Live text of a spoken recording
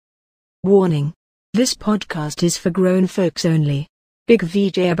Warning. This podcast is for grown folks only. Big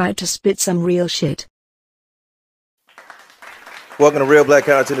VJ about to spit some real shit. Welcome to Real Black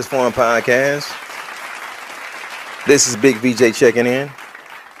Content is Foreign Podcast. This is Big VJ checking in.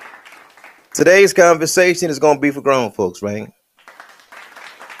 Today's conversation is going to be for grown folks, right?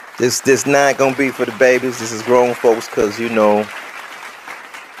 This not going to be for the babies. This is grown folks because, you know,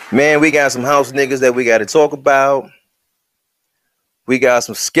 man, we got some house niggas that we got to talk about. We got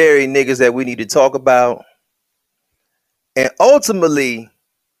some scary niggas that we need to talk about. And ultimately,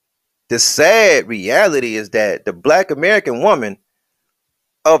 the sad reality is that the Black American woman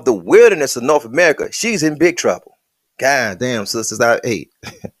of the wilderness of North America, she's in big trouble. God damn, sisters,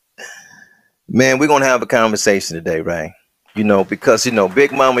 man, we're going to have a conversation today, right? You know, because, you know,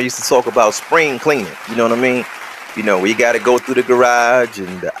 Big Mama used to talk about spring cleaning. You know what I mean? You know, we got to go through the garage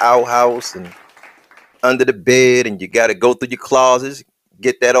and the outhouse and under the bed, and you got to go through your closets,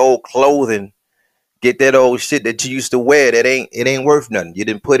 get that old clothing, get that old shit that you used to wear that ain't worth nothing. You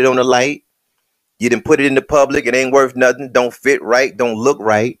didn't put it on the light. You didn't put it in the public. It ain't worth nothing. Don't fit right. Don't look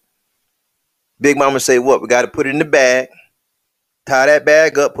right. Big Mama say, what? We got to put it in the bag, tie that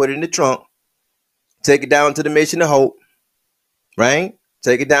bag up, put it in the trunk, take it down to the Mission of Hope, right?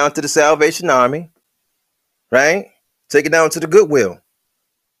 Take it down to the Salvation Army, right? Take it down to the Goodwill.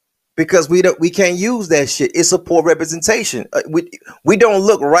 Because we can't use that shit. It's a poor representation. We don't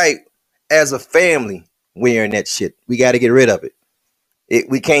look right as a family wearing that shit. We got to get rid of it.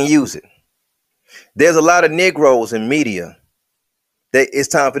 We can't use it. There's a lot of Negroes in media that it's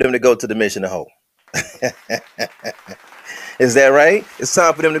time for them to go to the Mission of Hope. Is that right? It's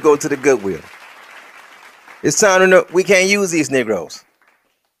time for them to go to the Goodwill. It's time to know we can't use these Negroes.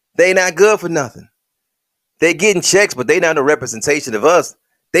 They not good for nothing. They getting checks, but they not a representation of us.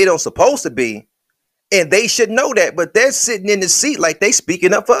 They don't supposed to be, and they should know that, but they're sitting in the seat like they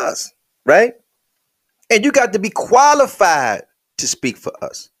speaking up for us, right? And you got to be qualified to speak for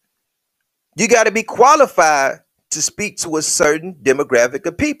us. You got to be qualified to speak to a certain demographic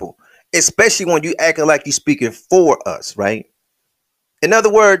of people, especially when you acting like you're speaking for us, right? In other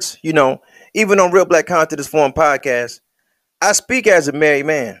words, you know, even on Real Black Content is Foreign Podcast, I speak as a married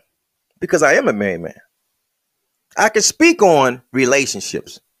man because I am a married man. I can speak on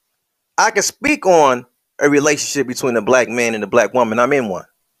relationships. I can speak on a relationship between a black man and a black woman. I'm in one.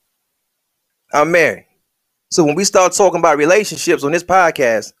 I'm married. So when we start talking about relationships on this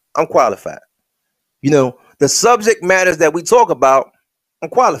podcast, I'm qualified. You know, the subject matters that we talk about, I'm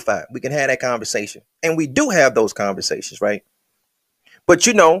qualified. We can have that conversation. And we do have those conversations, right? But,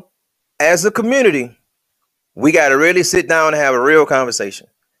 you know, as a community, we got to really sit down and have a real conversation.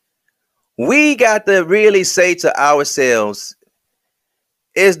 We got to really say to ourselves,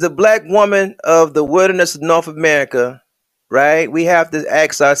 is the black woman of the wilderness of North America, right? We have to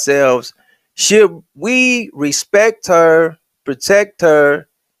ask ourselves, should we respect her, protect her,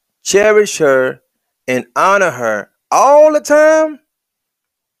 cherish her, and honor her all the time?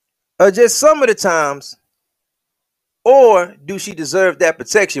 Or just some of the times? Or do she deserve that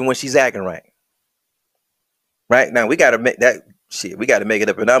protection when she's acting right? Right now, we got to make that shit. We got to make it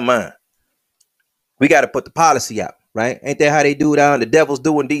up in our mind. We got to put the policy out, right? Ain't that how they do down? The Devils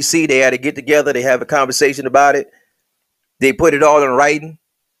do in D.C. They had to get together. They have a conversation about it. They put it all in writing.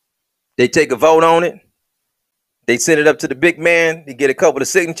 They take a vote on it. They send it up to the big man. They get a couple of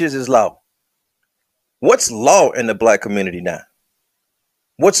signatures. It's law. What's law in the black community now?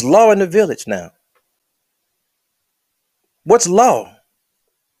 What's law in the village now? What's law?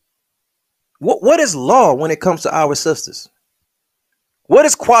 What is law when it comes to our sisters? What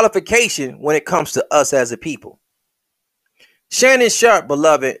is qualification when it comes to us as a people? Shannon Sharpe,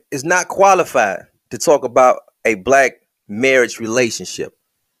 beloved, is not qualified to talk about a black marriage relationship.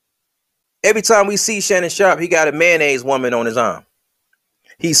 Every time we see Shannon Sharpe, he got a mayonnaise woman on his arm.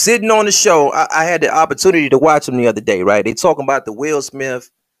 He's sitting on the show. I had the opportunity to watch him the other day, right? They talking about the Will Smith,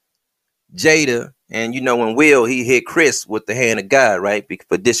 Jada, and you know when Will, he hit Chris with the hand of God, right?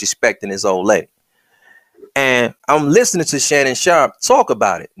 For disrespecting his old lady. And I'm listening to Shannon Sharpe talk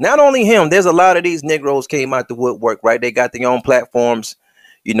about it. Not only him, there's a lot of these Negroes came out the woodwork, right? They got their own platforms.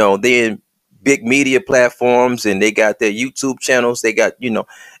 You know, they're in big media platforms and they got their YouTube channels. They got, you know,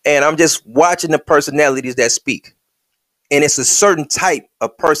 and I'm just watching the personalities that speak. And it's a certain type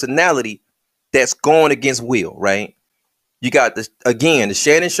of personality that's going against Will, right? You got the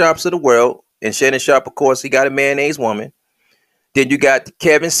Shannon Sharpes of the world. And Shannon Sharpe, of course, he got a mayonnaise woman. Then you got the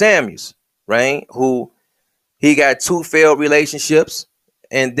Kevin Samuels, right? Who he got 2 failed relationships.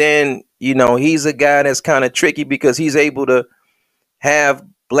 And then, you know, he's a guy that's kind of tricky because he's able to have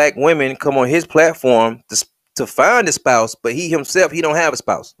black women come on his platform to find a spouse, but he himself, he don't have a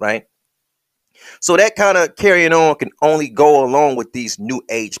spouse, right? So that kind of carrying on can only go along with these new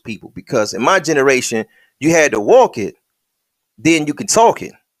age people, because in my generation, you had to walk it, then you can talk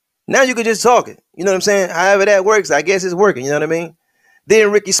it. Now you can just talk it. You know what I'm saying? However that works, I guess it's working. You know what I mean?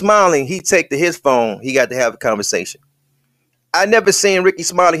 Then Ricky Smiling, he take to his phone. He got to have a conversation. I never seen Ricky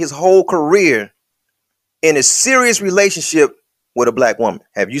Smiley his whole career in a serious relationship with a black woman.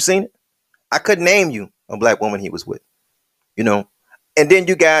 Have you seen it? I couldn't name you a black woman he was with, you know. And then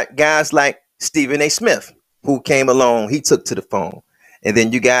you got guys like Stephen A. Smith, who came along. He took to the phone. And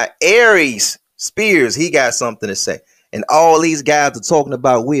then you got Aries Spears. He got something to say. And all these guys are talking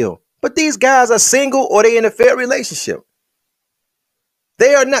about Will. But these guys are single or they in a fair relationship.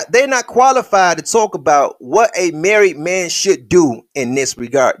 They're not qualified to talk about what a married man should do in this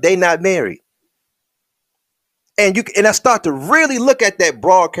regard. They not married. And I start to really look at that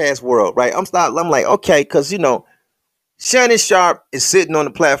broadcast world, right? I'm like, okay, because you know, Shannon Sharpe is sitting on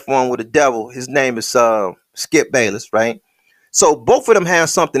the platform with the devil. His name is Skip Bayless, right? So both of them have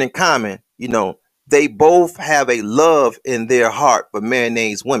something in common, you know. They both have a love in their heart for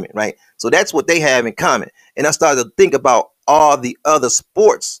mayonnaise women, right? So that's what they have in common. And I started to think about all the other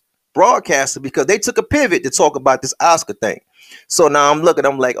sports broadcasters because they took a pivot to talk about this Oscar thing. So now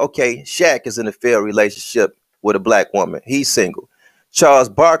I'm like, okay, Shaq is in a fair relationship with a black woman. He's single. Charles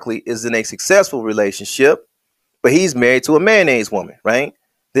Barkley is in a successful relationship, but he's married to a mayonnaise woman, right?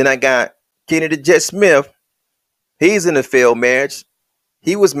 Then I got Kenny the Jet Smith. He's in a failed marriage.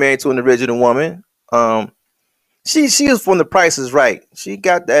 He was married to an original woman. She is from The Price is Right. She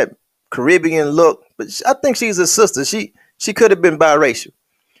got that Caribbean look, but I think she's a sister. She could have been biracial.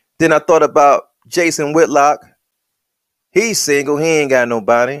 Then I thought about Jason Whitlock. He's single. He ain't got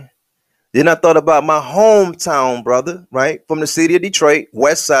nobody. Then I thought about my hometown brother, right, from the city of Detroit,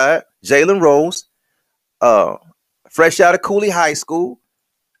 West Side, Jalen Rose, fresh out of Cooley High School,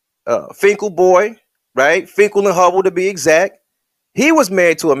 Finkel boy, right, Finkel and Hubble to be exact. He was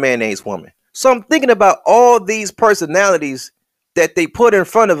married to a mayonnaise woman. So I'm thinking about all these personalities that they put in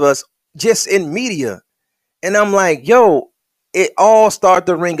front of us just in media. And I'm like, yo, it all started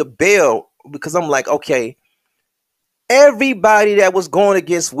to ring a bell because I'm like, okay, everybody that was going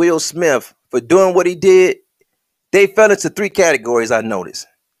against Will Smith for doing what he did, they fell into three categories, I noticed.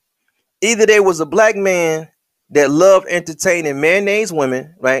 Either there was a black man that loved entertaining mayonnaise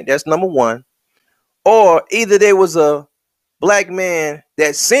women, right? That's number one. Or either there was a black man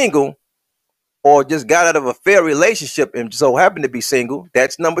that's single or just got out of a fair relationship and so happened to be single.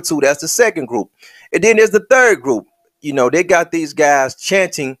 That's number two. That's the second group. And then there's the third group. You know, they got these guys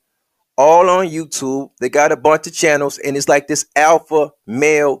chanting all on YouTube. They got a bunch of channels, and it's like this alpha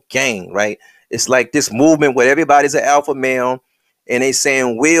male gang, right? It's like this movement where everybody's an alpha male, and they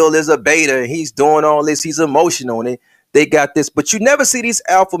saying Will is a beta, and he's doing all this, he's emotional, and they got this. But you never see these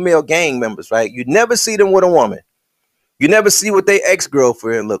alpha male gang members, right? You never see them with a woman. You never see what their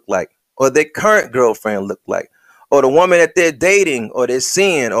ex-girlfriend look like, or their current girlfriend look like, or the woman that they're dating, or they're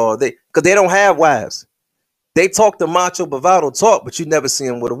seeing, or because they don't have wives. They talk the macho bravado talk, but you never see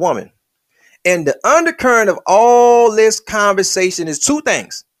them with a woman. And the undercurrent of all this conversation is two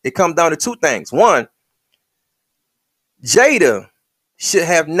things. It comes down to two things. One, Jada should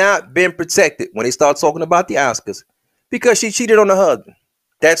have not been protected when they start talking about the Oscars because she cheated on her husband.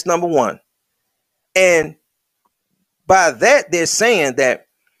 That's number one. And by that, they're saying that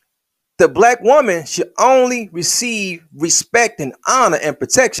the black woman should only receive respect and honor and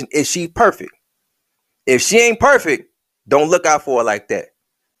protection if she's perfect. If she ain't perfect, don't look out for her like that.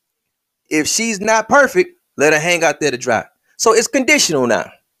 If she's not perfect, let her hang out there to dry. So it's conditional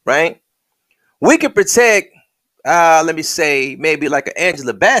now, right? We can protect, let me say, maybe like an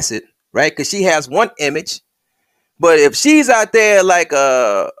Angela Bassett, right? Because she has one image. But if she's out there like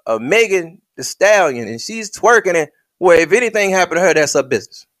a Megan Thee Stallion and she's twerking it, well, if anything happened to her, that's her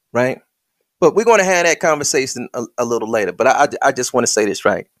business, right? But we're going to have that conversation a little later. But I just want to say this,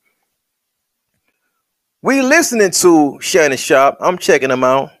 right? We listening to Shannon Sharpe. I'm checking him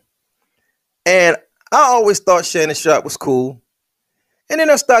out. And I always thought Shannon Sharpe was cool. And then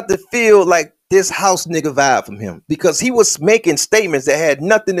I started to feel like this house nigga vibe from him because he was making statements that had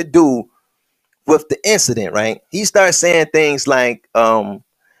nothing to do with the incident, right? He started saying things like, look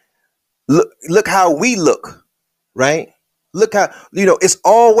how we look, right? Look how, you know, it's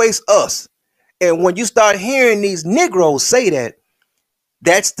always us. And when you start hearing these Negroes say that,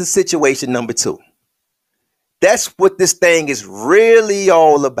 that's the situation number two. That's what this thing is really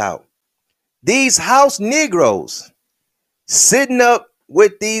all about. These house Negroes sitting up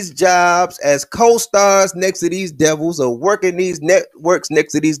with these jobs as co-stars next to these devils or working these networks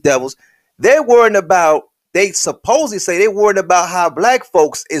next to these devils. They're worrying about, they supposedly say they're worried about how black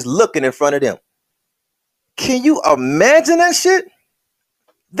folks is looking in front of them. Can you imagine that shit?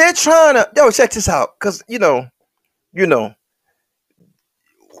 They're trying to check this out, cause what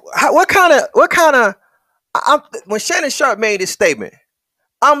kind of when Shannon Sharpe made this statement,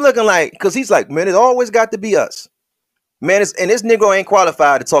 I'm looking like, cause he's like, man, it's always got to be us. Man, and this nigga ain't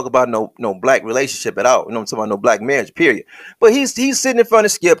qualified to talk about no black relationship at all. You know what I'm talking about? No black marriage, period. But he's sitting in front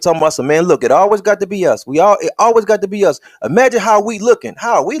of Skip talking about some, man, look, it always got to be us. It always got to be us. Imagine how we looking.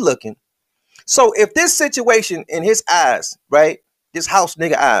 How are we looking? So if this situation in his eyes, right, this house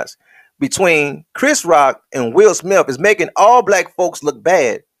nigga eyes, between Chris Rock and Will Smith is making all black folks look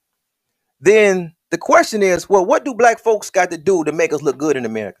bad, then the question is, well, what do black folks got to do to make us look good in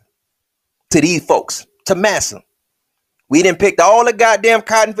America? To these folks, to Massa. We done picked all the goddamn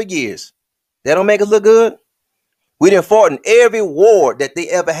cotton for years. That don't make us look good. We done fought in every war that they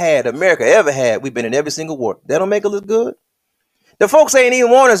ever had, America ever had. We've been in every single war. That don't make us look good. The folks ain't even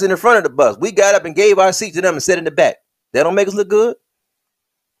want us in the front of the bus. We got up and gave our seat to them and sat in the back. That don't make us look good.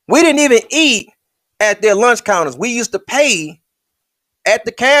 We didn't even eat at their lunch counters. We used to pay at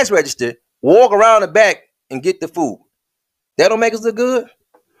the cash register, walk around the back and get the food. That don't make us look good.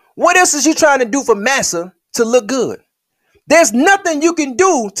 What else is you trying to do for Massa to look good? There's nothing you can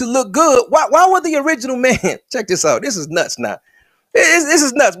do to look good. Why would the original man? Check this out. This is nuts now. This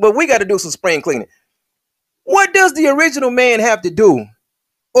is nuts, but we got to do some spring cleaning. What does the original man have to do,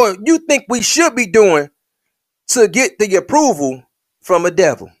 or you think we should be doing, to get the approval from a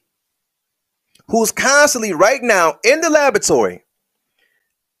devil who's constantly right now in the laboratory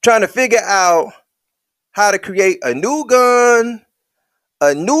trying to figure out how to create a new gun,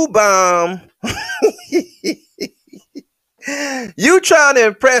 a new bomb? You trying to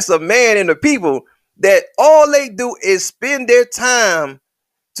impress a man and the people that all they do is spend their time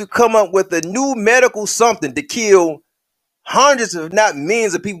to come up with a new medical something to kill hundreds, if not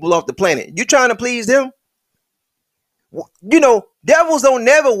millions of people off the planet. You trying to please them? You know, devils don't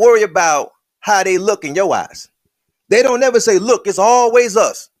never worry about how they look in your eyes. They don't never say, look, it's always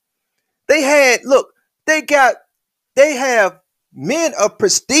us. They have men of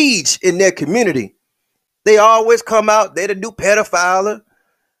prestige in their community. They always come out. They're the new pedophile.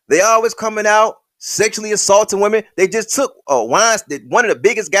 They always coming out sexually assaulting women. They just took Weinstein, one of the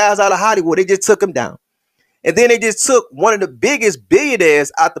biggest guys out of Hollywood. They just took him down. And then they just took one of the biggest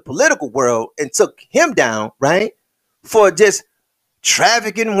billionaires out the political world and took him down, right? For just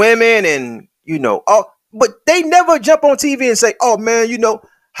trafficking women and, but they never jump on TV and say, oh man,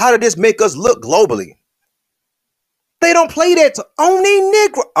 how did this make us look globally? They don't play that talk.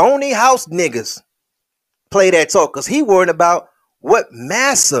 Only house niggas play that talk, because he worried about what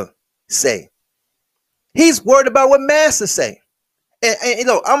Massa say. He's worried about what Massa say. And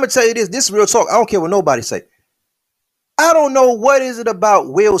I'm gonna tell you this is real talk. I don't care what nobody say. I don't know what is it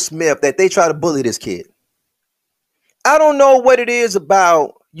about Will Smith that they try to bully this kid. I don't know what it is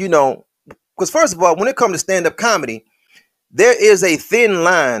about, because first of all, when it comes to stand-up comedy, there is a thin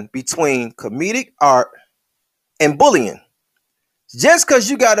line between comedic art and bullying. Just because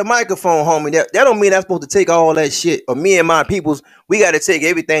you got a microphone, homie, that don't mean I'm supposed to take all that shit, or me and my peoples, we got to take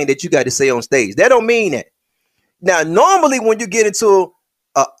everything that you got to say on stage. That don't mean that. Now, normally when you get into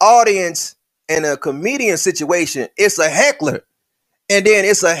an audience and a comedian situation, it's a heckler. And then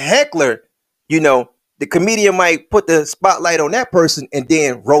it's a heckler, the comedian might put the spotlight on that person and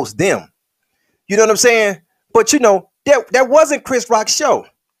then roast them. You know what I'm saying? But, that wasn't Chris Rock's show.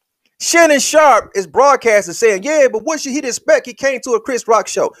 Shannon Sharpe is broadcasting saying, yeah, but what should he expect? He came to a Chris Rock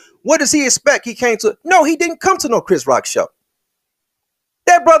show. What does he expect? No, he didn't come to no Chris Rock show.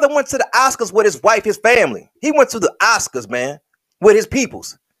 That brother went to the Oscars with his wife, his family. He went to the Oscars, man, with his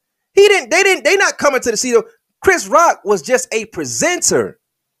peoples. They not coming to the see. Chris Rock was just a presenter.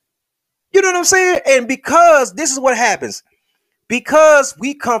 You know what I'm saying? And because this is what happens, because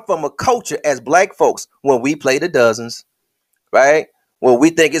we come from a culture as black folks, when we play the dozens, right? Well,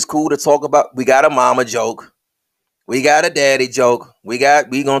 we think it's cool to talk about, we got a mama joke. We got a daddy joke. We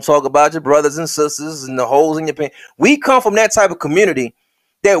gonna talk about your brothers and sisters and the holes in your pants. We come from that type of community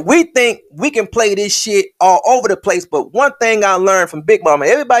that we think we can play this shit all over the place. But one thing I learned from Big Mama,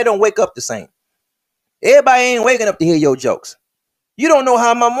 everybody don't wake up the same. Everybody ain't waking up to hear your jokes. You don't know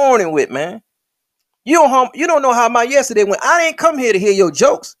how my morning went, man. You don't know how my yesterday went. I didn't come here to hear your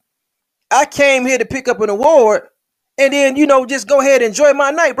jokes. I came here to pick up an award and then, just go ahead and enjoy my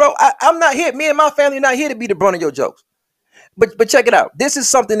night, bro. I'm not here. Me and my family are not here to be the brunt of your jokes. But check it out. This is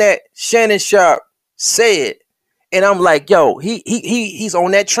something that Shannon Sharpe said. And I'm like, yo, he's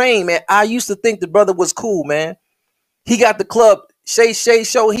on that train, man. I used to think the brother was cool, man. He got the club Shay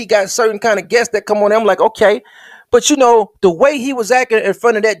show. He got certain kind of guests that come on there. I'm like, okay. But, the way he was acting in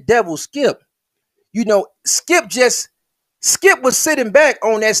front of that devil Skip, Skip was sitting back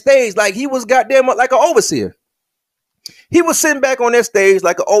on that stage like he was goddamn like an overseer. He was sitting back on that stage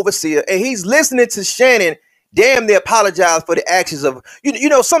like an overseer, and he's listening to Shannon damn near apologize for the actions of,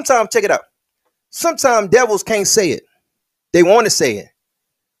 sometimes, check it out. Sometimes devils can't say it. They want to say it,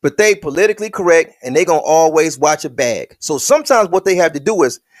 but they politically correct, and they going to always watch a bag. So sometimes what they have to do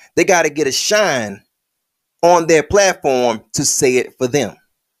is they got to get a shine on their platform to say it for them.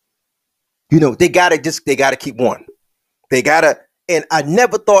 They got to keep one. And I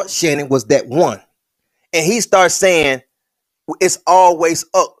never thought Shannon was that one. And he starts saying, it's always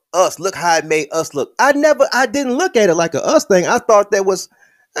us. Look how it made us look. I didn't look at it like a us thing. I thought that was,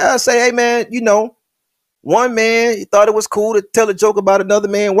 say, hey man, one man, he thought it was cool to tell a joke about another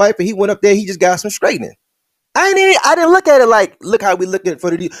man's wife, and he went up there, he just got some straightening. I didn't look at it like, look how we looking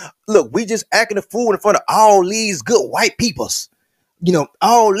for look, we just acting a fool in front of all these good white peoples.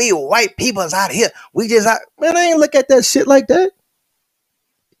 All these white peoples out here. Man, I ain't look at that shit like that.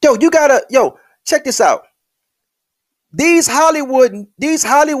 Check this out. These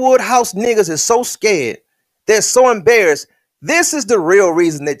Hollywood house niggas is so scared. They're so embarrassed. This is the real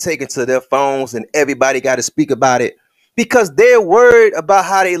reason they take it to their phones and everybody got to speak about it, because they're worried about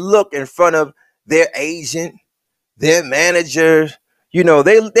how they look in front of their agent, their manager.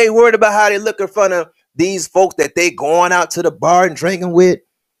 They worried about how they look in front of these folks that they going out to the bar and drinking with.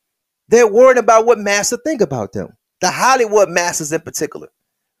 They're worried about what massa think about them, the Hollywood masses in particular.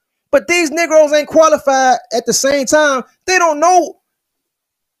 But these Negroes ain't qualified at the same time. They don't know.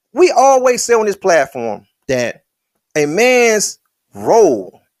 We always say on this platform that a man's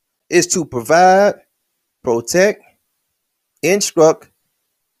role is to provide, protect, instruct,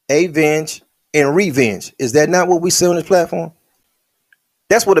 avenge, and revenge. Is that not what we say on this platform?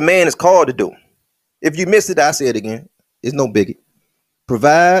 That's what a man is called to do. If you missed it, I say it again. It's no biggie.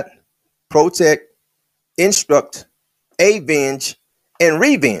 Provide, protect, instruct, avenge, and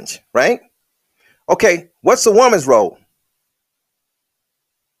revenge, right? Okay, what's a woman's role?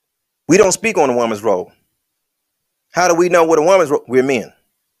 We don't speak on a woman's role. How do we know what a woman's role? We're men.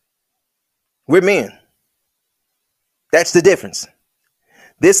 We're men. That's the difference.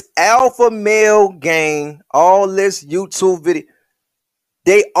 This alpha male gang, all this YouTube video,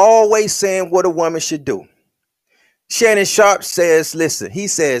 they always saying what a woman should do. Shannon Sharpe says, listen, he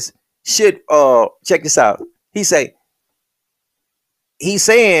says, check this out. He's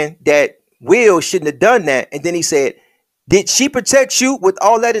saying that Will shouldn't have done that. And then he said, did she protect you with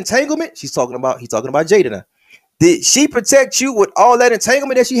all that entanglement? He's talking about Jada now. Did she protect you with all that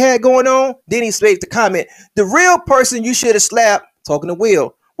entanglement that she had going on? Then he made the comment, the real person you should have slapped, talking to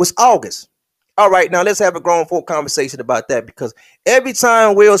Will, was August. All right, now let's have a grown folk conversation about that, because every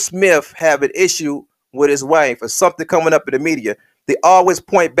time Will Smith have an issue with his wife or something coming up in the media, they always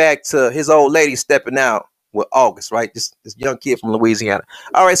point back to his old lady stepping out with August, right? This young kid from Louisiana.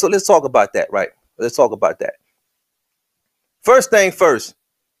 All right, so let's talk about that, right? Let's talk about that. First thing first,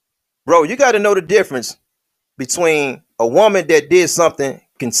 bro, you got to know the difference between a woman that did something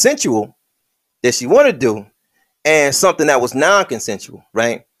consensual that she wanted to do and something that was non-consensual,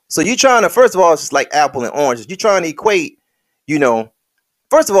 right? So you're trying to, first of all, it's like apple and oranges. You're trying to equate,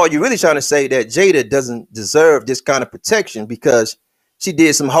 first of all, you're really trying to say that Jada doesn't deserve this kind of protection because she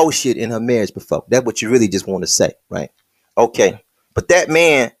did some whole shit in her marriage before. That's what you really just want to say, right? Okay. But that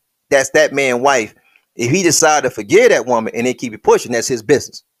man, that's that man's wife. If he decided to forgive that woman and then keep it pushing, that's his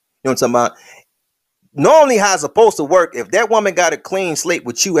business. You know what I'm talking about? Normally how it's supposed to work, if that woman got a clean slate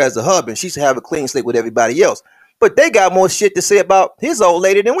with you as a husband, she should have a clean slate with everybody else. But they got more shit to say about his old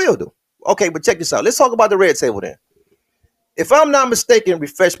lady than we'll do. Okay, but check this out. Let's talk about the red table then. If I'm not mistaken,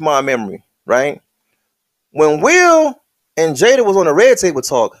 refresh my memory, right? When Will and Jada was on the red table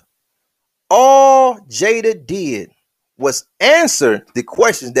talk, all Jada did was answer the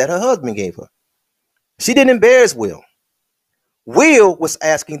questions that her husband gave her. She didn't embarrass Will. Will was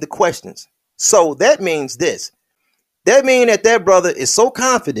asking the questions. So that means this. That means that brother is so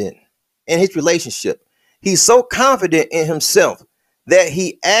confident in his relationship. He's so confident in himself that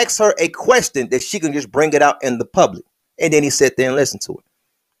he asks her a question that she can just bring it out in the public. And then he sat there and listened to it.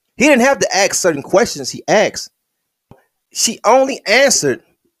 He didn't have to ask certain questions he asked. She only answered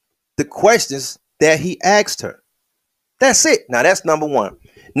the questions that he asked her. That's it. Now that's number one.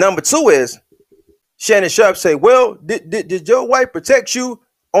 Number two is Shannon Sharpe say, well, did your wife protect you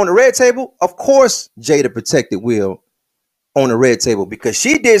on the red table? Of course, Jada protected Will on the red table because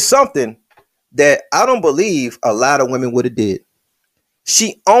she did something that I don't believe a lot of women would have did.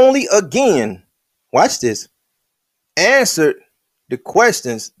 She only, again, watch this, answered the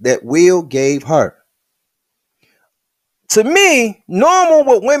questions that Will gave her. To me, normal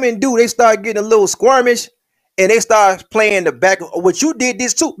what women do, they start getting a little squirmish and they start playing the back of what you did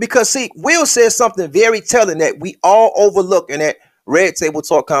this too. Because see, Will says something very telling that we all overlook in that red table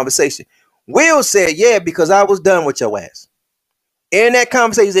talk conversation. Will said, yeah, because I was done with your ass. In that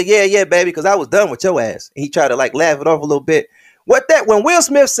conversation, he said, yeah, baby, because I was done with your ass. And he tried to like laugh it off a little bit. When Will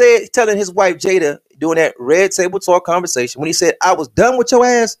Smith said, telling his wife Jada, doing that red table talk conversation, when he said, I was done with your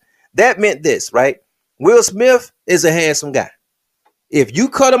ass, that meant this, right? Will Smith is a handsome guy. If you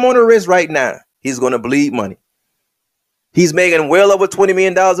cut him on the wrist right now, he's going to bleed money. He's making well over $20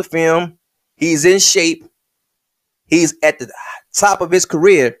 million a film. He's in shape. He's at the top of his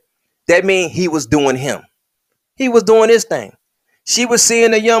career. That means he was doing him. He was doing his thing. She was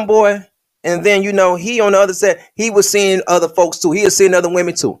seeing a young boy. And then, you know, he on the other side, he was seeing other folks too. He was seeing other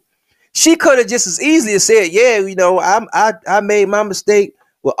women too. She could have just as easily said, yeah, you know, I made my mistake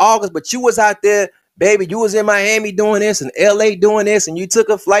with August, but you was out there, baby. You was in Miami doing this and LA doing this, and you took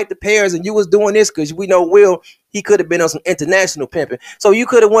a flight to Paris and you was doing this because we know Will, he could have been on some international pimping. So you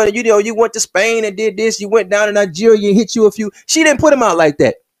could have went, you know, you went to Spain and did this. You went down to Nigeria and hit you a few. She didn't put him out like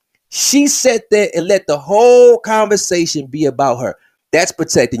that. She sat there and let the whole conversation be about her. That's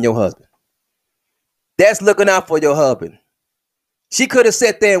protecting your husband. That's looking out for your husband. She could have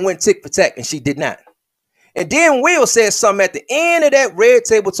sat there and went tick for tack, and she did not. And then Will said something at the end of that red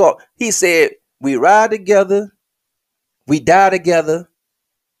table talk. He said, we ride together, we die together,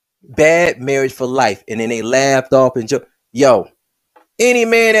 bad marriage for life. And then they laughed off and joked. Yo, any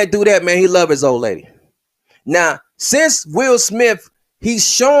man that do that, man, he love his old lady. Now, since Will Smith, he's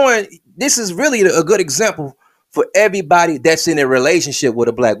showing, this is really a good example for everybody that's in a relationship with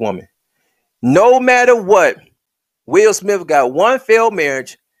a black woman. No matter what, Will Smith got one failed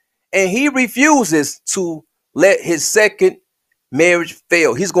marriage, and he refuses to let his second marriage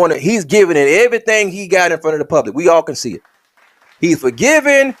fail. He's giving it everything he got in front of the public. We all can see it. He's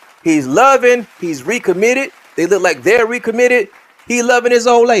forgiving, he's loving, he's recommitted. They look like they're recommitted. He loving his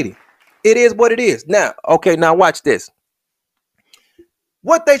old lady. It is what it is. Now, okay, now watch this.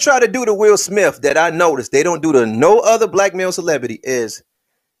 What they try to do to Will Smith that I noticed they don't do to no other black male celebrity is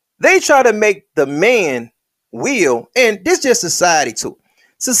they try to make the man Will, and this just society too.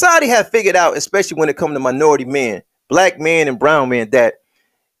 Society have figured out, especially when it comes to minority men, black men and brown men, that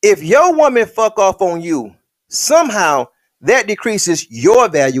if your woman fuck off on you, somehow that decreases your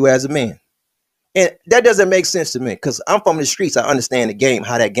value as a man. And that doesn't make sense to me because I'm from the streets. I understand the game,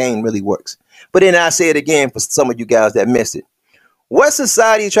 how that game really works. But then I say it again for some of you guys that missed it. What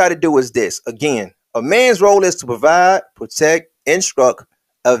society try to do is this. Again, a man's role is to provide, protect, instruct,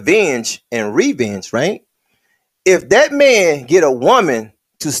 avenge, and revenge, right? If that man get a woman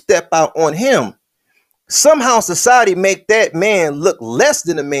to step out on him, somehow society make that man look less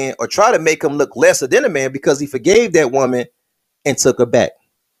than a man or try to make him look lesser than a man because he forgave that woman and took her back.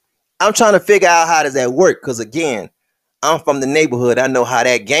 I'm trying to figure out how does that work because again, I'm from the neighborhood. I know how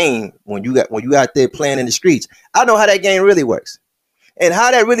that game, when you out there playing in the streets, I know how that game really works. And how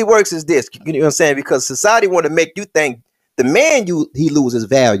that really works is this, you know what I'm saying? Because society want to make you think the man he loses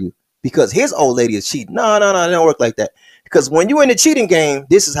value because his old lady is cheating. No, it don't work like that. Because when you're in the cheating game,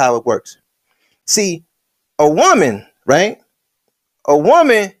 this is how it works. See, a woman, right? A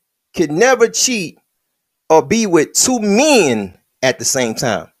woman can never cheat or be with two men at the same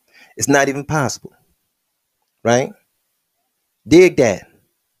time. It's not even possible, right? Dig that.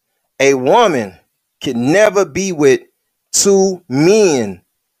 A woman can never be with two men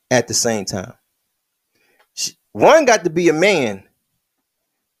at the same time. One got to be a man.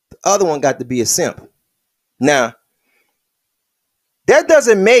 The other one got to be a simp. Now, that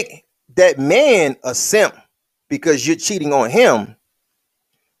doesn't make that man a simp because you're cheating on him.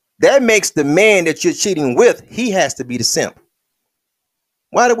 That makes the man that you're cheating with, he has to be the simp.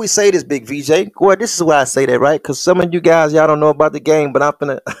 Why do we say this, Big VJ? Boy, this is why I say that, right? Because some of you guys, y'all don't know about the game, but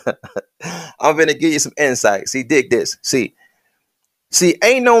I'm gonna give you some insight. See, dig this. See,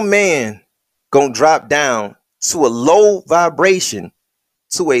 ain't no man gonna drop down to a low vibration,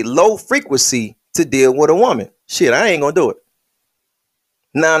 to a low frequency to deal with a woman. Shit, I ain't gonna do it.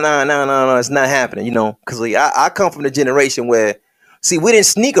 No, it's not happening, you know, because I come from the generation where, see, we didn't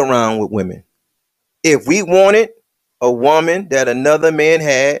sneak around with women. If we wanted a woman that another man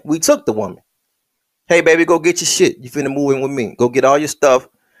had, we took the woman. Hey, baby, go get your shit. You finna move in with me. Go get all your stuff.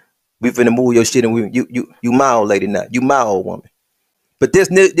 We finna move your shit, and you my old lady now. You my old woman. But this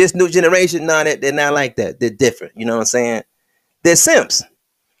new generation, they're not like that. They're different. You know what I'm saying? They're simps.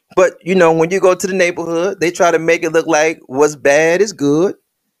 But, you know, when you go to the neighborhood, they try to make it look like what's bad is good,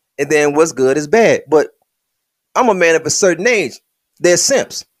 and then what's good is bad. But I'm a man of a certain age. They're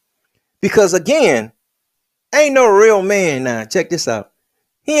simps. Because, again, Ain't no real man now. Check this out.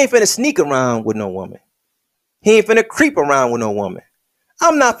 He ain't finna sneak around with no woman. He ain't finna creep around with no woman.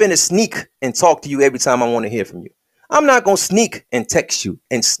 I'm not finna sneak and talk to you every time I want to hear from you. I'm not gonna sneak and text you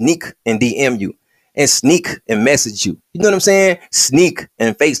and sneak and DM you and sneak and message you. You know what I'm saying? Sneak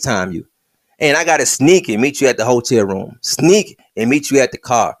and FaceTime you. And I gotta sneak and meet you at the hotel room. Sneak and meet you at the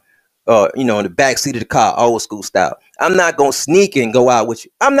car. In the back seat of the car, old school style. I'm not gonna sneak and go out with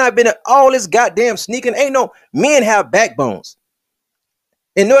you. I'm not been all this goddamn sneaking. Ain't no men have backbones.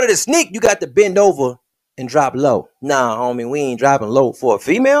 In order to sneak, you got to bend over and drop low. Nah, homie, we ain't dropping low for a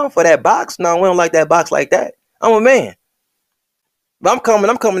female for that box. No, we don't like that box like that. I'm a man. But I'm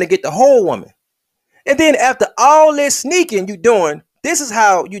coming to get the whole woman. And then after all this sneaking you doing, this is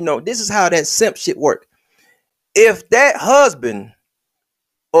how that simp shit work. If that husband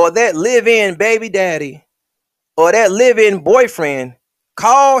or that live-in baby daddy or that live-in boyfriend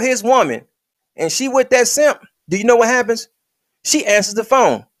call his woman and she with that simp, do you know what happens? She answers the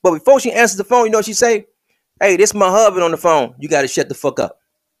phone. But before she answers the phone, you know what she say? Hey, this my husband on the phone. You got to shut the fuck up.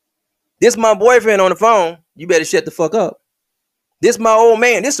 This my boyfriend on the phone. You better shut the fuck up. This my old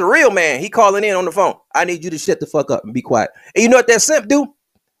man. This a real man. He calling in on the phone. I need you to shut the fuck up and be quiet. And you know what that simp do?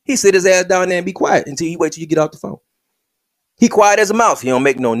 He sit his ass down there and be quiet until he wait till you get off the phone. He quiet as a mouse. He don't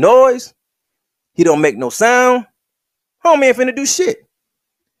make no noise. He don't make no sound. Homie ain't finna do shit.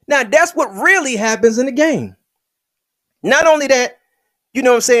 Now, that's what really happens in the game. Not only that, you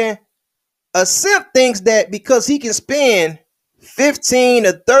know what I'm saying? A simp thinks that because he can spend 15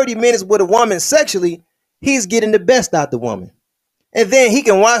 or 30 minutes with a woman sexually, he's getting the best out the woman. And then he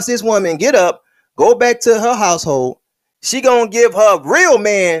can watch this woman get up, go back to her household. She gonna give her real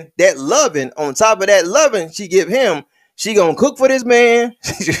man that loving. On top of that loving she give him, she gonna cook for this man.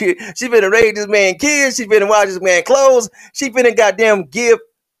 She finna raise this man kids. She finna wash this man clothes. She finna goddamn give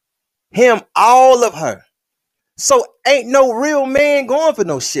him all of her. So ain't no real man going for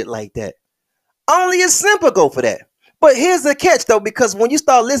no shit like that. Only a simple go for that. But here's the catch though, because when you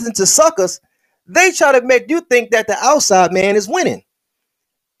start listening to suckers, they try to make you think that the outside man is winning.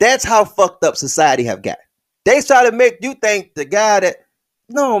 That's how fucked up society have got. They try to make you think the guy that,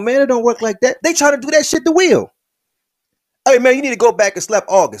 no man, it don't work like that. They try to do that shit to Will. Hey man, you need to go back and slap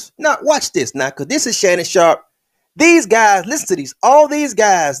August. Now watch this now, because this is Shannon Sharpe. These guys, listen to these, all these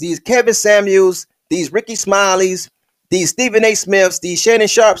guys, these Kevin Samuels, these Ricky Smileys, these Stephen A. Smiths, these Shannon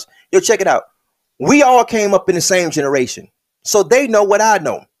Sharpes. Yo, check it out. We all came up in the same generation. So they know what I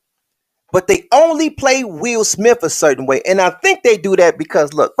know. But they only play Will Smith a certain way. And I think they do that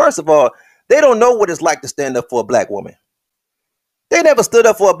because, look, first of all, they don't know what it's like to stand up for a black woman. They never stood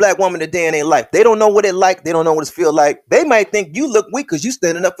up for a black woman a day in their life. They don't know what it like. They don't know what it feel like. They might think you look weak because you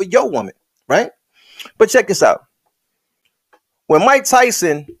standing up for your woman, right? But check this out. When Mike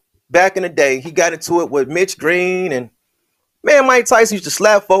Tyson, back in the day, he got into it with Mitch Green, and man, Mike Tyson used to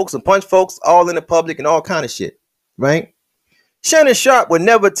slap folks and punch folks all in the public and all kind of shit, right? Shannon Sharpe would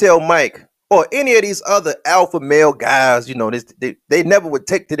never tell Mike or any of these other alpha male guys, you know, they never would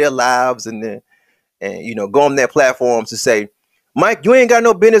take to their lives and go on their platforms to say, Mike, you ain't got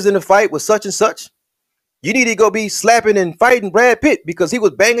no business in the fight with such and such. You need to go be slapping and fighting Brad Pitt because he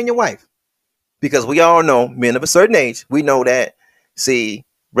was banging your wife. Because we all know, men of a certain age, we know that, see,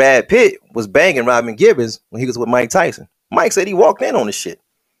 Brad Pitt was banging Robin Givens when he was with Mike Tyson. Mike said he walked in on the shit.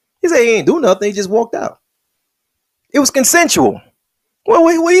 He said he ain't do nothing. He just walked out. It was consensual. Well,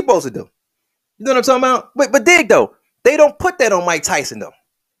 what are you supposed to do? You know what I'm talking about? But dig though, they don't put that on Mike Tyson though.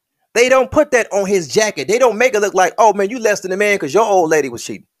 They don't put that on his jacket. They don't make it look like, oh man, you less than a man because your old lady was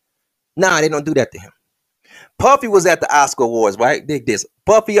cheating. Nah, they don't do that to him. Puffy was at the Oscar Awards, right? Dig this.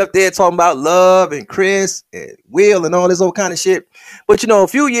 Puffy up there talking about Love and Chris and Will and all this old kind of shit. But you know, a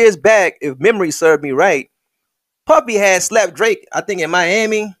few years back, if memory served me right, Puffy had slapped Drake, I think in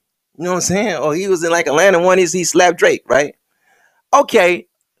Miami. You know what I'm saying? Or he was in like Atlanta one, he slapped Drake, right? Okay,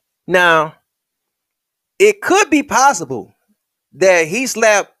 now, it could be possible that he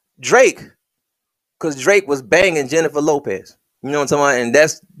slapped Drake because Drake was banging Jennifer Lopez. You know what I'm talking about?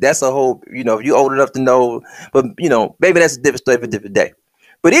 And that's a whole, you know, if you're old enough to know, but you know, maybe that's a different story for a different day.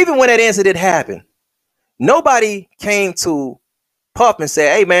 But even when that incident happened, nobody came to Puff and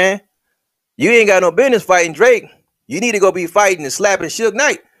said, hey man, you ain't got no business fighting Drake. You need to go be fighting and slapping Suge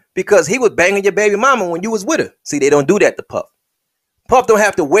Knight because he was banging your baby mama when you was with her. See, they don't do that to Puff. Puff don't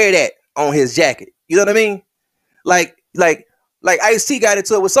have to wear that on his jacket. You know what I mean? Like Ice-T got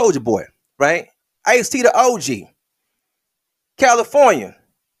into it with Soulja Boy, right? Ice-T the OG. California,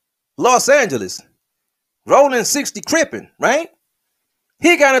 Los Angeles, Rolling 60 Crippin', right?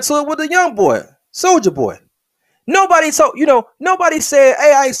 He got into it with the young boy, Soulja Boy. Nobody told, nobody said,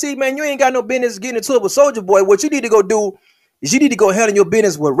 hey, I see, man, you ain't got no business getting into it with Soulja Boy. What you need to go do is you need to go handle your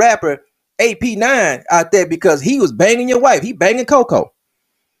business with rapper AP9 out there because he was banging your wife. He banging Coco.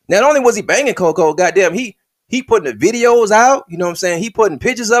 Not only was he banging Coco, goddamn, he putting the videos out. You know what I'm saying? He putting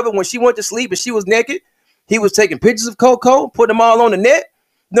pictures of it when she went to sleep and she was naked. He was taking pictures of Coco, putting them all on the net.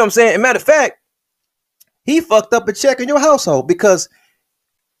 You know what I'm saying? And matter of fact, he fucked up a check in your household because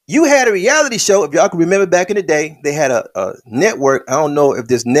you had a reality show. If y'all can remember back in the day, they had a network. I don't know if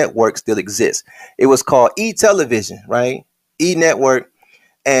this network still exists. It was called E Television, right? E Network.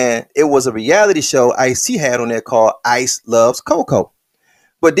 And it was a reality show Ice-T had on there called Ice Loves Coco.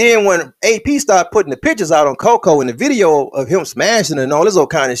 But then when AP started putting the pictures out on Coco and the video of him smashing and all this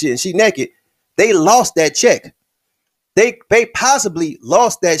old kind of shit and she naked, they lost that check. They possibly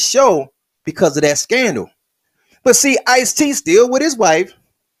lost that show because of that scandal. But see, Ice-T still with his wife.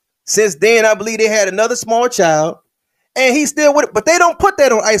 Since then, I believe they had another small child. And he's still with it. But they don't put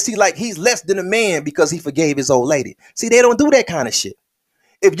that on Ice-T like he's less than a man because he forgave his old lady. See, they don't do that kind of shit.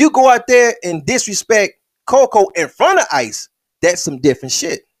 If you go out there and disrespect Coco in front of Ice, that's some different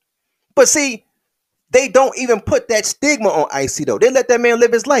shit. But see, they don't even put that stigma on Ice-T though. They let that man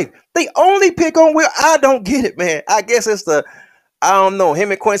live his life. They only pick on Will. I don't get it, man. I guess it's I don't know. Him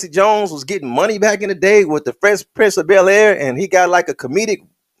and Quincy Jones was getting money back in the day with the Fresh Prince of Bel-Air, and he got like a comedic,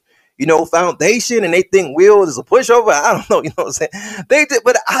 foundation, and they think Will is a pushover. I don't know, you know what I'm saying? They did,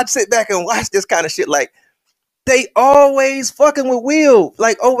 but I'd sit back and watch this kind of shit. Like, they always fucking with Will,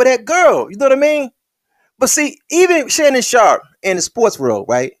 like over that girl. You know what I mean? But see, even Shannon Sharpe in the sports world,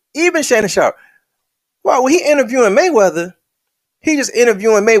 right? Even Shannon Sharpe, well, when he interviewing Mayweather, he just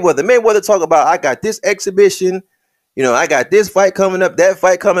interviewing Mayweather. Mayweather talk about, I got this exhibition, I got this fight coming up, that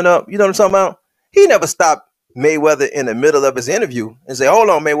fight coming up. You know what I'm talking about? He never stopped Mayweather in the middle of his interview and say, hold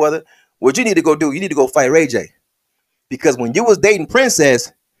on, Mayweather, what you need to go do, you need to go fight Ray J. Because when you was dating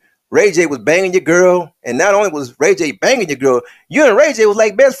Princess, Ray J was banging your girl. And not only was Ray J banging your girl, you and Ray J was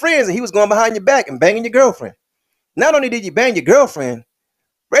like best friends, and he was going behind your back and banging your girlfriend. Not only did you bang your girlfriend,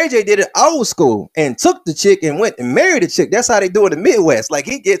 Ray J did it old school and took the chick and went and married the chick. That's how they do it in the Midwest. Like,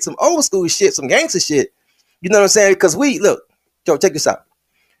 he get some old school shit, some gangster shit. You know what I'm saying? Because look, Joe, check this out.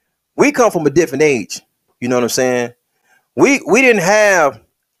 We come from a different age. You know what I'm saying? We didn't have,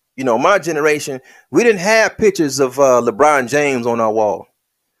 my generation, we didn't have pictures of LeBron James on our wall,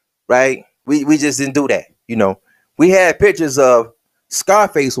 right? We just didn't do that, We had pictures of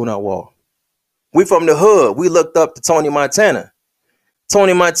Scarface on our wall. We from the hood. We looked up to Tony Montana.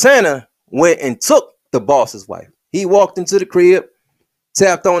 Tony Montana went and took the boss's wife. He walked into the crib,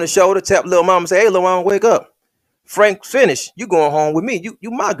 tapped on the shoulder, tapped little mama, say, hey, little mama, wake up. Frank, finish. You going home with me.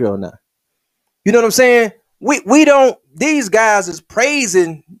 You my girl now. You know what I'm saying? We don't, these guys is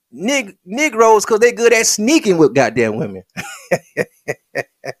praising Negroes because they good at sneaking with goddamn women.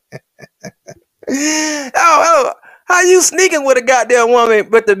 How you sneaking with a goddamn woman,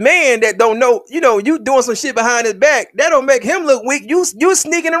 but the man that don't know, you doing some shit behind his back, that don't make him look weak. You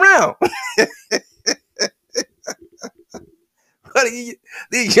sneaking around.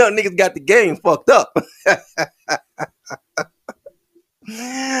 These young niggas got the game fucked up.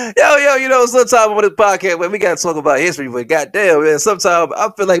 Yo, sometimes on this podcast, man, we got to talk about history, but goddamn, man, sometimes I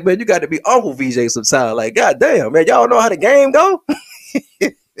feel like, man, you got to be Uncle VJ sometimes. Like, goddamn, man, y'all know how the game go?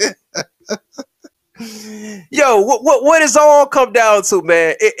 Yo, what is all come down to,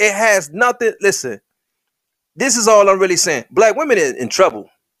 man? It has nothing. Listen, this is all I'm really saying. Black women in trouble.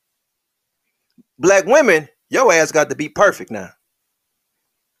 Black women, your ass got to be perfect now.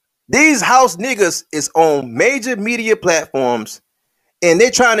 These house niggas is on major media platforms, and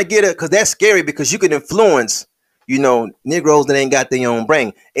they're trying to get it because that's scary because you can influence, Negroes that ain't got their own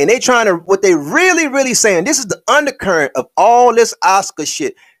brain. And they trying to, what they really, really saying, this is the undercurrent of all this Oscar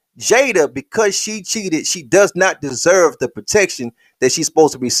shit. Jada, because she cheated, she does not deserve the protection that she's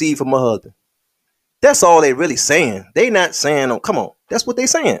supposed to receive from her husband. That's all they really saying. They not saying, oh, come on. That's what they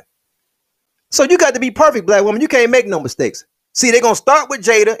saying. So you got to be perfect, black woman. You can't make no mistakes. See, they're going to start with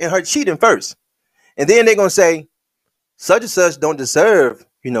Jada and her cheating first. And then they're going to say, such and such don't deserve,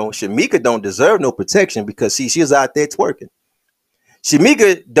 Shamika don't deserve no protection because she's out there twerking.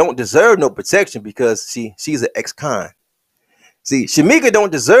 Shamika don't deserve no protection because she's an ex-con. See, Shamika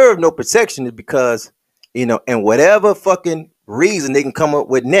don't deserve no protection because, and whatever fucking reason they can come up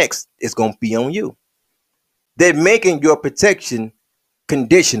with next is going to be on you. They're making your protection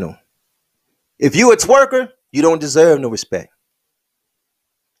conditional. If you a twerker, you don't deserve no respect.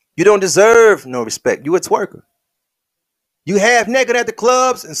 You don't deserve no respect. You a twerker. You half naked at the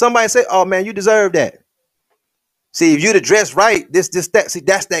clubs and somebody say, oh man, you deserve that. See, if you'd have dressed right, that. See,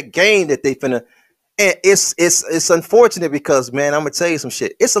 that's that game that they finna. And it's unfortunate because, man, I'm gonna tell you some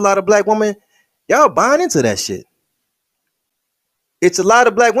shit. It's a lot of black women, y'all buying into that shit. It's a lot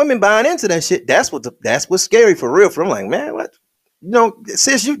of black women buying into that shit. That's what's scary for real. I'm like, man, what?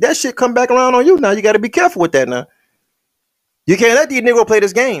 Since that shit come back around on you now, you got to be careful with that now. You can't let these niggas play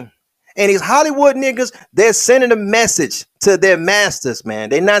this game. And these Hollywood niggas, they're sending a message to their masters,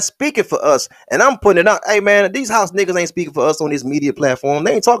 man. They're not speaking for us. And I'm putting it out. Hey, man, these house niggas ain't speaking for us on this media platform.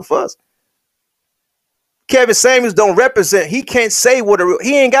 They ain't talking for us. Kevin Samuels don't represent. He can't say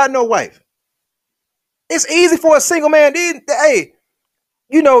he ain't got no wife. It's easy for a single man. Hey,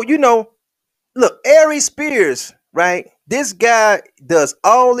 look, Aries Spears, right? This guy does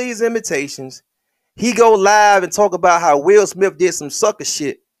all these imitations. He go live and talk about how Will Smith did some sucker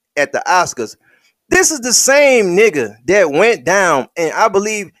shit at the Oscars. This is the same nigga that went down, and I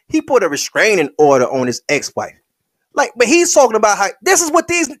believe he put a restraining order on his ex-wife. Like, but he's talking about how this is what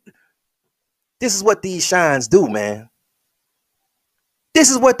these shines do, man. This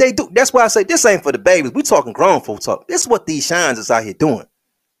is what they do. That's why I say this ain't for the babies. We talking grown folk talk. This is what these shines is out here doing.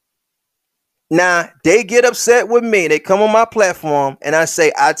 Now, they get upset with me. They come on my platform, and I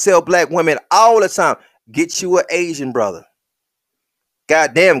tell black women all the time, get you an Asian brother.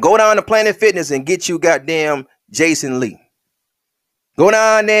 Goddamn, go down to Planet Fitness and get you goddamn Jason Lee. Go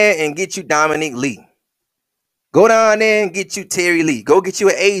down there and get you Dominique Lee. Go down there and get you Terry Lee. Go get you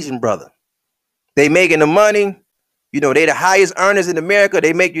an Asian brother. They making the money. They the highest earners in America.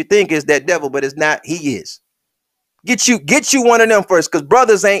 They make you think it's that devil, but it's not. He is. Get you one of them first, because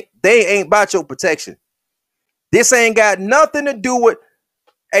brothers ain't about your protection. This ain't got nothing to do with.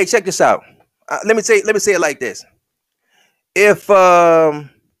 Hey, check this out. Let me say it like this. If Arnold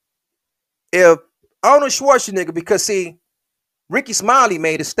Schwarzenegger, because see, Ricky Smiley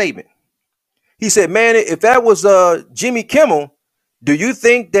made a statement. He said, man, if that was Jimmy Kimmel, do you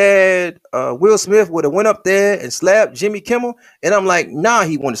think that Will Smith would have went up there and slapped Jimmy Kimmel? And I'm like, nah,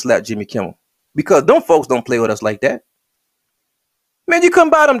 he want to slap Jimmy Kimmel. Because them folks don't play with us like that. Man, you couldn't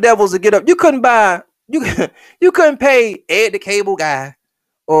buy them devils to get up. You couldn't pay Ed the Cable Guy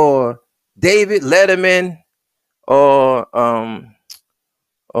or David Letterman or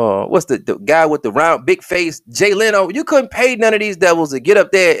what's the guy with the round big face, Jay Leno. You couldn't pay none of these devils to get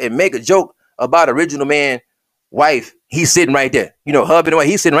up there and make a joke about Original Man wife. He's sitting right there. Husband and wife,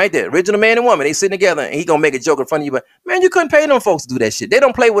 he's sitting right there. Original Man and woman, they sitting together, and he gonna make a joke in front of you. But man, you couldn't pay them folks to do that shit. They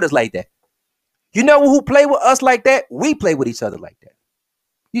don't play with us like that. You know who play with us like that? We play with each other like that.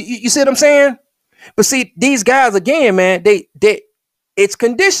 You see what I'm saying? But see, these guys again, man, it's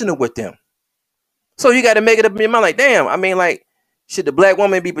conditional with them. So you got to make it up in your mind, like, damn. I mean, like, should the black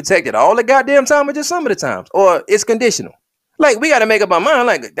woman be protected all the goddamn time or just some of the times? Or it's conditional? Like, we got to make up our mind,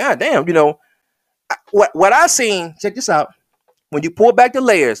 like, goddamn, what I seen. Check this out. When you pull back the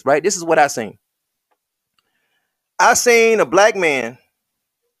layers, right? This is what I seen. I seen a black man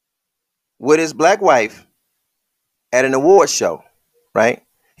with his black wife at an award show, right?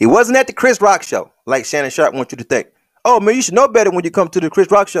 He wasn't at the Chris Rock show, like Shannon Sharp wants you to think. Oh, man, you should know better when you come to the Chris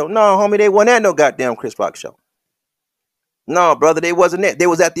Rock show. No, homie, they weren't at no goddamn Chris Rock show. No, brother, they wasn't there. They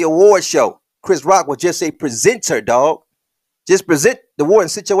was at the award show. Chris Rock was just a presenter, dog. Just present the award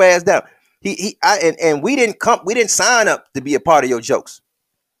and sit your ass down. And we didn't sign up to be a part of your jokes.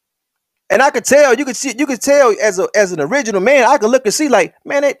 And I could tell, you could tell as an original man, I could look and see like,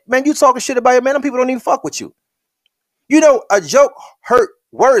 man, you talking shit about it, man. Them people don't even fuck with you. A joke hurt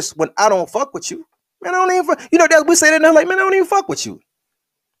worse when I don't fuck with you. Man, I don't even fuck. That we say that now, like, man, I don't even fuck with you.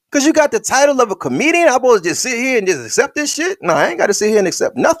 Because you got the title of a comedian. I'm supposed to just sit here and just accept this shit? No, I ain't got to sit here and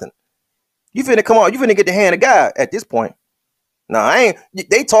accept nothing. You finna come on. You finna get the hand of God at this point. No, I ain't.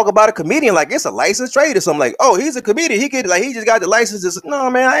 They talk about a comedian like it's a licensed trade or something. Like, oh, he's a comedian. He just got the license. No,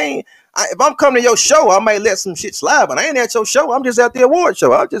 man, I ain't. If I'm coming to your show, I might let some shit slide, but I ain't at your show. I'm just at the award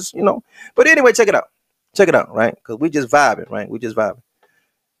show. I'll just, But anyway, check it out. Check it out, right? Because we just vibing, right? We just vibing.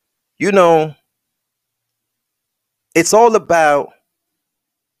 It's all about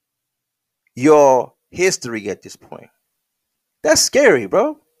your history at this point. That's scary,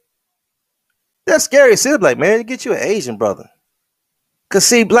 bro. That's scary. It's like, man, get you an Asian brother. Because,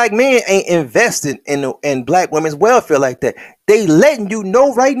 see, black men ain't invested in black women's welfare like that. They letting you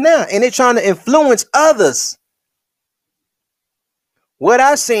know right now, and they're trying to influence others. What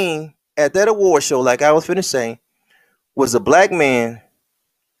I seen at that award show, like I was finna say, was a black man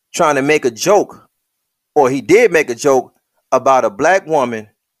trying to make a joke, or he did make a joke about a black woman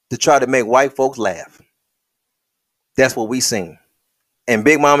to try to make white folks laugh. That's what we seen. And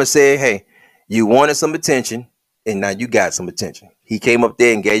Big Mama said, hey, you wanted some attention, and now you got some attention. He came up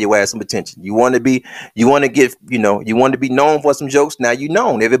there and gave your ass some attention. You want to be known for some jokes. Now you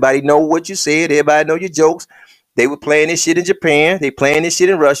known. Everybody know what you said. Everybody know your jokes. They were playing this shit in Japan. They playing this shit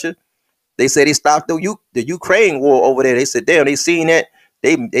in Russia. They said they stopped the Ukraine war over there. They said, damn, they seen that.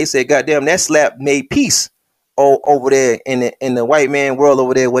 They said, goddamn, that slap made peace over there in the white man world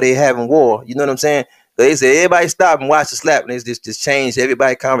over there where they having war. You know what I'm saying? So they said everybody stop and watch the slap, and it's just changed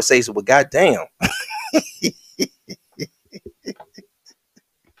everybody's conversation. Well, goddamn.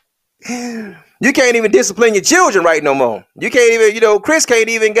 You can't even discipline your children right no more. You can't even, Chris can't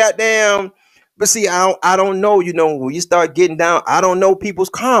even goddamn. But see, I don't know, when you start getting down, I don't know people's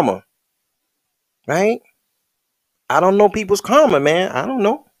karma. Right? I don't know people's karma, man. I don't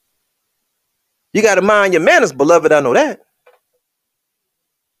know. You got to mind your manners, beloved. I know that.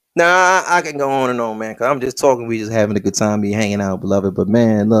 Now, I can go on and on, man, because I'm just talking. We just having a good time, be hanging out, beloved. But,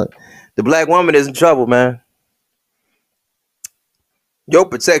 man, look, the black woman is in trouble, man. Your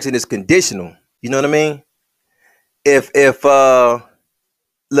protection is conditional. You know what I mean? If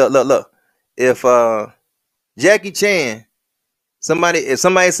Jackie Chan, if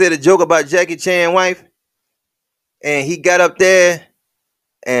somebody said a joke about Jackie Chan's wife, and he got up there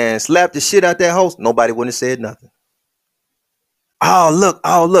and slapped the shit out that host, nobody wouldn't have said nothing.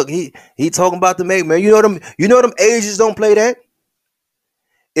 Oh look, he talking about the make, man. You know them Asians don't play that.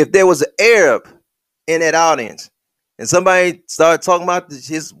 If there was an Arab in that audience and somebody started talking about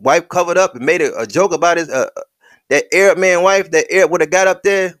his wife covered up and made a joke about his that Arab man wife, that Arab would have got up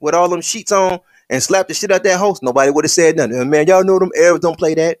there with all them sheets on and slapped the shit out that host, nobody would have said nothing. Man, y'all know them Arabs don't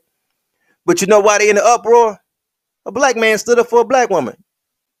play that. But you know why they in the uproar? A black man stood up for a black woman.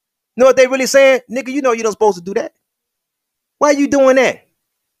 You know what they really saying? Nigga, you know you don't supposed to do that. Why you doing that?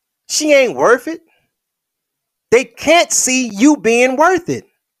 She ain't worth it. They can't see you being worth it.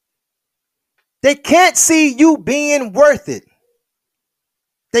 They can't see you being worth it.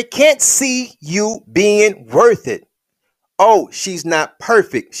 They can't see you being worth it. Oh, she's not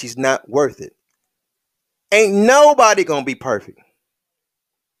perfect. She's not worth it. Ain't nobody gonna be perfect.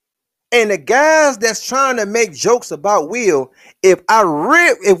 And the guys that's trying to make jokes about Will, if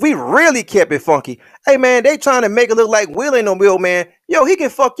we really kept it funky, hey man, they trying to make it look like Will ain't no Will, man. Yo, he can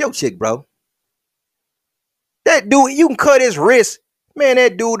fuck your chick, bro. That dude, you can cut his wrist, man.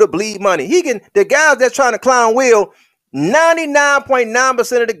 That dude to bleed money. The guys that's trying to clown Will,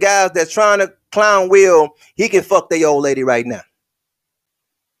 99.9% of the guys that's trying to clown Will, he can fuck their old lady right now.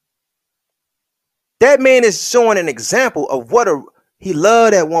 That man is showing an example of he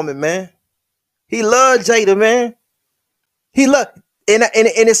loved that woman, man. He loved Jada, man. He loved, and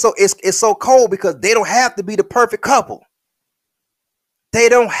it's so cold because they don't have to be the perfect couple. They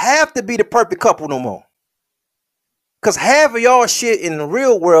don't have to be the perfect couple no more. Because half of y'all shit in the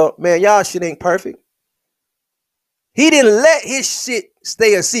real world, man, y'all shit ain't perfect. He didn't let his shit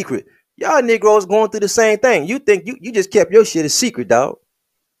stay a secret. Y'all Negroes going through the same thing. You think you just kept your shit a secret, dog.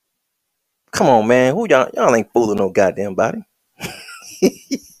 Come on, man. Who y'all ain't fooling no goddamn body.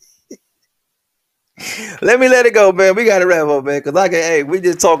 Let it go, man. We gotta wrap up, man. Cause we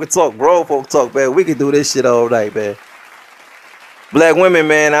just talk, bro. Folk talk, man. We can do this shit all night, man. Black women,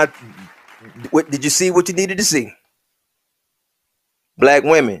 man. Did you see what you needed to see? Black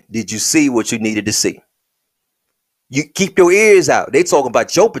women, did you see what you needed to see? You keep your ears out. They talking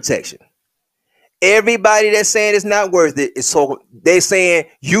about your protection. Everybody that's saying it's not worth it is they saying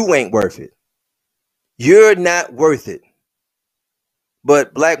you ain't worth it. You're not worth it.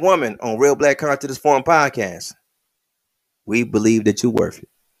 But black woman on Real Black Consciousness Forum podcast, we believe that you're worth it.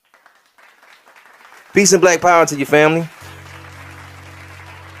 Peace and black power to your family.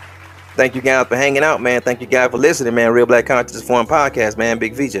 Thank you guys for hanging out, man. Thank you guys for listening, man. Real Black Consciousness Forum podcast, man.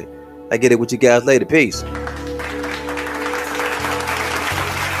 Big VJ. I get it with you guys later. Peace.